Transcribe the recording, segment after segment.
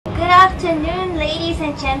afternoon, ladies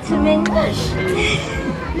and gentlemen.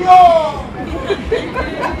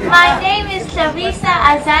 My name is Hlovisa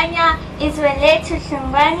Azanya Izweletu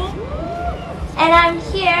Hlungwani, and I'm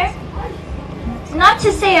here not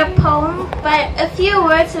to say a poem, but a few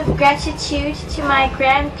words of gratitude to my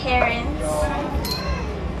grandparents,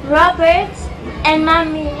 Robert and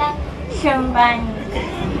Mamila Hlungwani.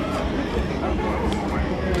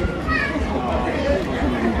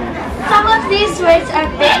 Some of these words are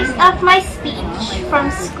based off my speech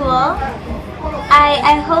from school.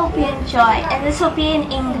 I hope you enjoy, and this will be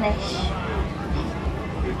in English.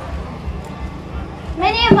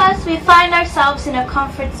 Many of us, we find ourselves in a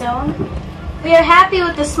comfort zone. We are happy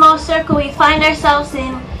with the small circle we find ourselves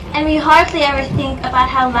in, and we hardly ever think about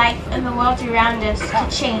how life and the world around us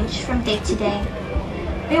could change from day to day.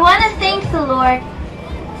 We want to thank the Lord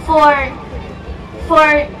for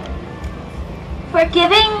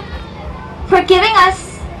giving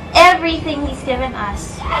us everything He's given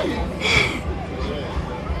us.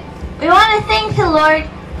 We want to thank the Lord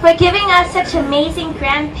for giving us such amazing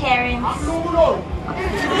grandparents.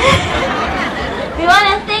 We want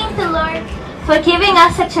to thank the Lord for giving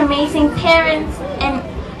us such amazing parents and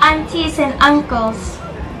aunties and uncles.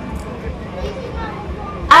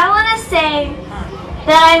 I want to say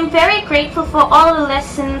that I'm very grateful for all the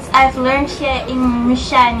lessons I've learned here in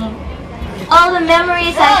Mushiyani, all the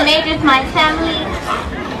memories I've made with my family,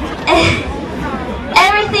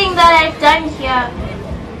 everything that I've done here.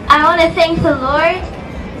 I want to thank the Lord,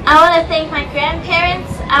 I want to thank my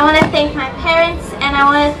grandparents, I want to thank my parents, and I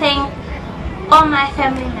want to thank all my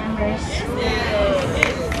family members.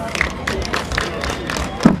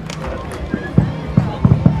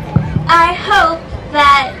 I hope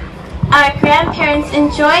that our grandparents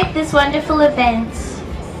enjoyed this wonderful event.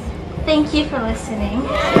 Thank you for listening.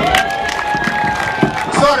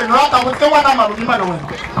 Sorry,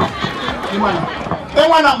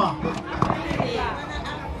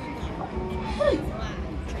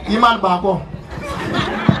 Iman bako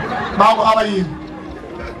abayin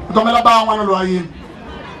utomela ba ngwana lo ayin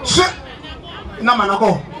she ina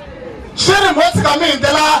manako shere motsi ka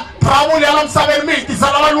mente la travel ya lamsabeni miti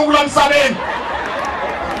sala balungu lamsabeni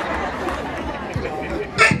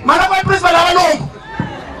mana kwa principal la balungu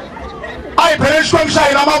ai pereshwe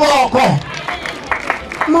mshayira maboko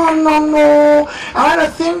no I want to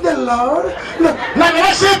thank the Lord na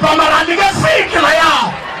mina shipa marandi ga sikila ya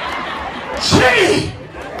she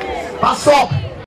Pass up.